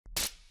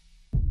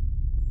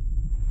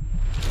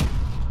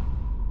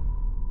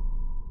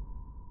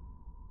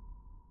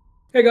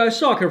Hey guys,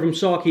 Sak here from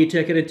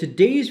SAKITECH, and in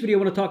today's video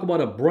I want to talk about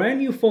a brand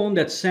new phone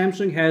that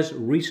Samsung has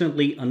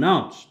recently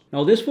announced.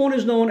 Now this phone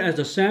is known as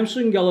the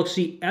Samsung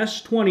Galaxy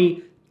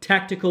S20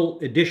 Tactical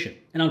Edition,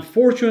 and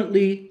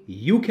unfortunately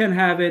you can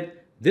have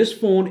it. This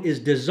phone is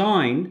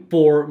designed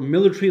for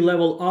military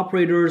level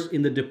operators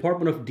in the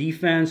Department of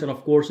Defense and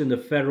of course in the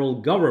federal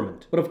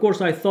government. But of course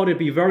I thought it'd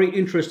be very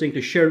interesting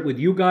to share it with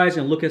you guys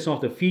and look at some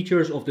of the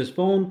features of this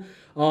phone.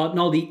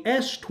 Now the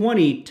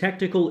S20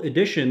 Tactical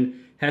Edition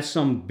has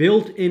some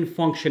built-in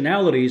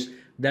functionalities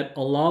that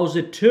allows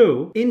it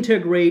to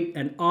integrate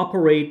and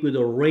operate with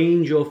a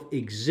range of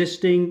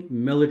existing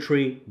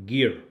military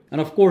gear. And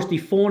of course, the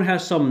phone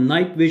has some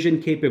night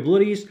vision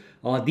capabilities.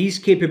 These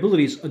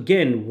capabilities,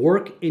 again,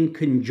 work in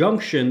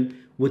conjunction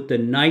with the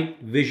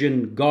night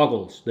vision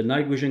goggles. The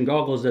night vision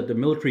goggles that the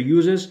military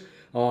uses.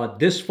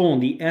 This phone,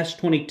 the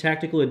S20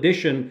 Tactical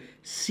Edition,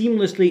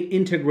 seamlessly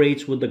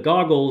integrates with the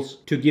goggles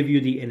to give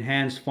you the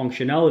enhanced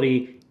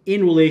functionality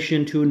in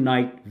relation to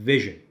night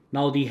vision.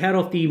 Now, the head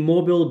of the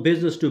mobile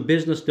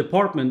business-to-business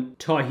department,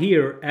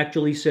 Tahir,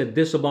 actually said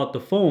this about the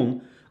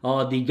phone.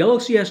 The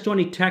Galaxy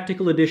S20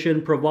 Tactical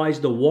Edition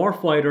provides the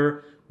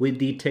warfighter with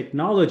the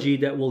technology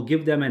that will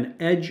give them an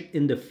edge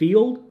in the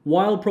field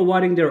while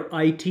providing their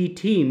IT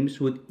teams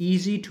with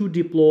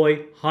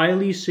easy-to-deploy,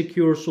 highly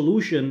secure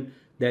solution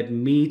that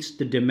meets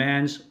the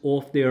demands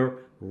of their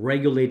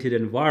regulated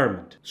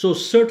environment. So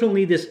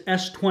certainly this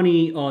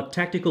S20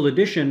 Tactical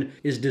Edition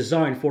is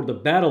designed for the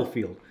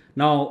battlefield.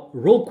 Now,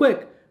 real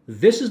quick,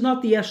 this is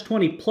not the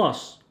S20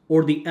 Plus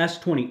or the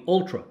S20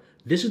 Ultra.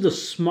 This is the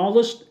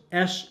smallest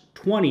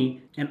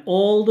S20, and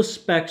all the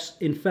specs,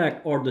 in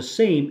fact, are the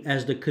same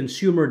as the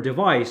consumer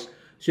device.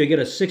 So you get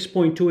a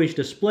 6.2-inch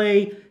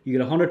display, you get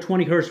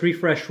 120 Hz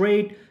refresh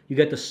rate, you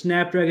get the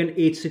Snapdragon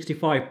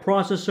 865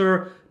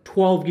 processor,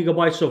 12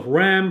 gigabytes of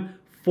RAM,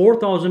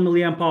 4,000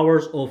 milliamp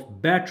hours of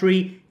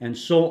battery, and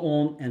so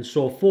on and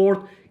so forth.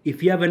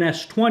 If you have an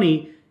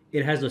S20,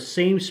 it has the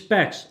same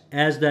specs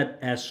as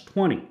that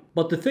S20.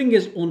 But the thing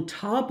is, on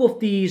top of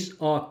these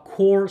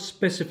core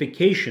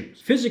specifications,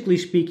 physically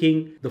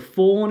speaking, the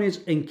phone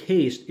is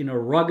encased in a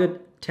rugged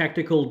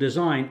tactical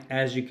design,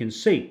 as you can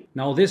see.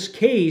 Now, this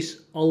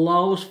case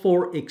allows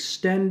for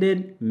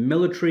extended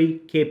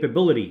military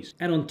capabilities.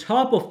 And on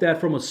top of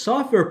that, from a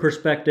software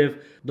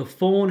perspective, the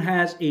phone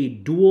has a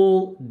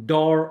dual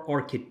DAR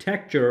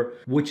architecture,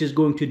 which is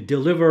going to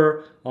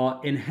deliver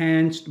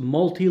enhanced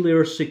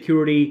multi-layer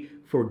security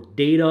for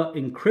data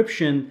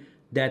encryption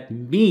that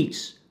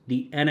meets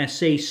the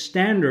NSA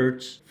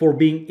standards for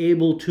being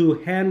able to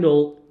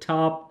handle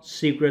top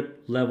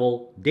secret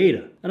level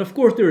data. And of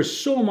course, there is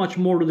so much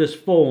more to this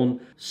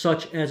phone,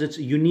 such as its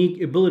unique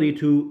ability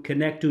to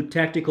connect to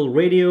tactical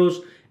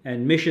radios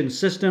and mission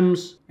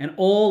systems, and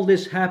all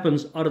this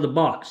happens out of the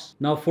box.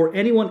 Now, for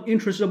anyone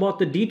interested about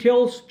the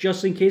details,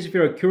 just in case if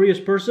you're a curious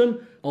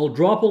person, I'll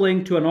drop a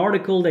link to an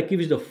article that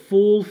gives you the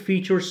full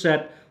feature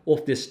set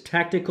of this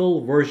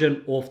tactical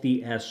version of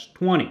the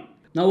S20.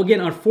 Now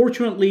again,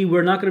 unfortunately,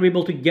 we're not going to be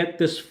able to get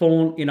this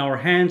phone in our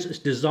hands. It's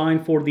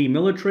designed for the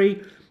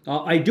military.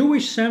 I do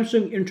wish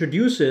Samsung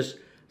introduces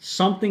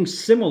something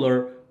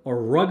similar, a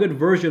rugged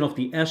version of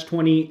the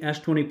S20,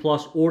 S20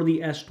 Plus, or the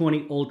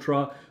S20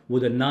 Ultra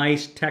with a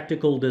nice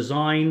tactical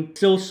design.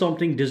 Still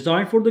something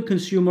designed for the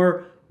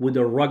consumer with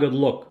a rugged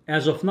look.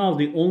 As of now,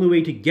 the only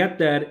way to get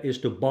that is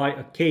to buy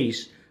a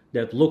case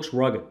that looks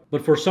rugged.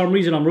 But for some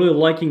reason, I'm really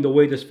liking the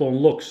way this phone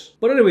looks.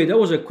 But anyway, that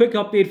was a quick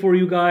update for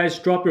you guys.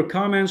 Drop your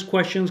comments,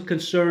 questions,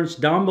 concerns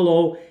down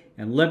below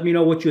and let me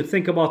know what you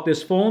think about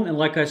this phone. And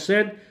like I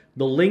said,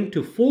 the link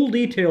to full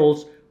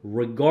details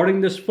regarding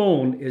this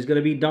phone is going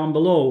to be down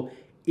below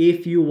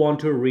if you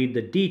want to read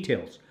the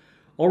details.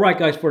 All right,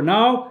 guys, for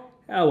now,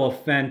 have a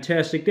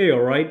fantastic day, all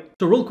right?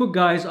 So real quick,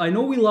 guys, I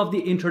know we love the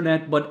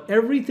internet, but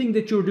everything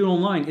that you're doing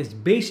online is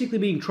basically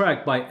being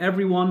tracked by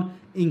everyone,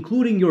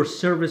 including your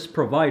service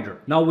provider.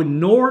 Now with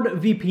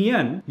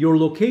NordVPN, your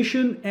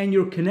location and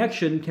your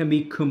connection can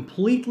be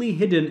completely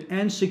hidden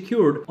and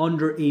secured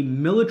under a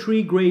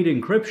military-grade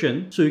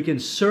encryption, so you can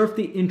surf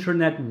the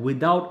internet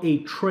without a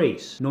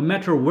trace, no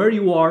matter where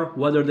you are,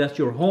 whether that's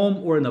your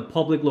home or in a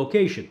public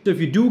location. So if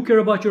you do care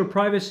about your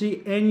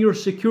privacy and your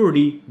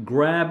security,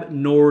 grab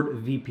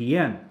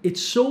NordVPN.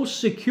 It's so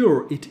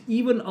secure, it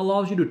even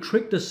allows you to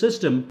trick the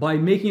system by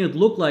making it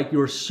look like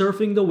you're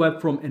surfing the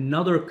web from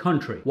another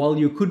country, while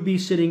you could be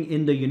sitting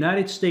in the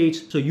United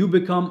States, so you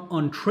become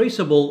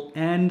untraceable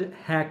and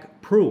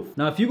hack proof.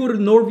 Now, if you go to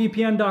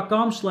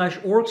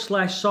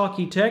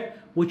nordvpn.com/org/SAKITECH,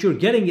 what you're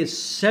getting is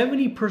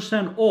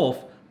 70%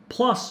 off,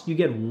 plus you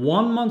get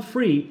 1 month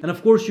free, and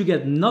of course you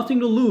get nothing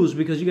to lose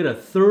because you get a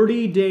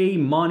 30-day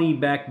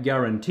money-back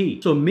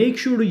guarantee. So make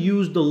sure to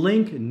use the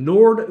link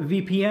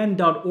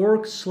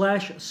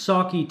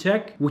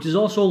nordvpn.org/SAKITECH, which is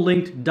also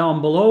linked down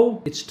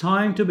below. It's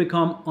time to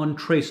become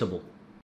untraceable.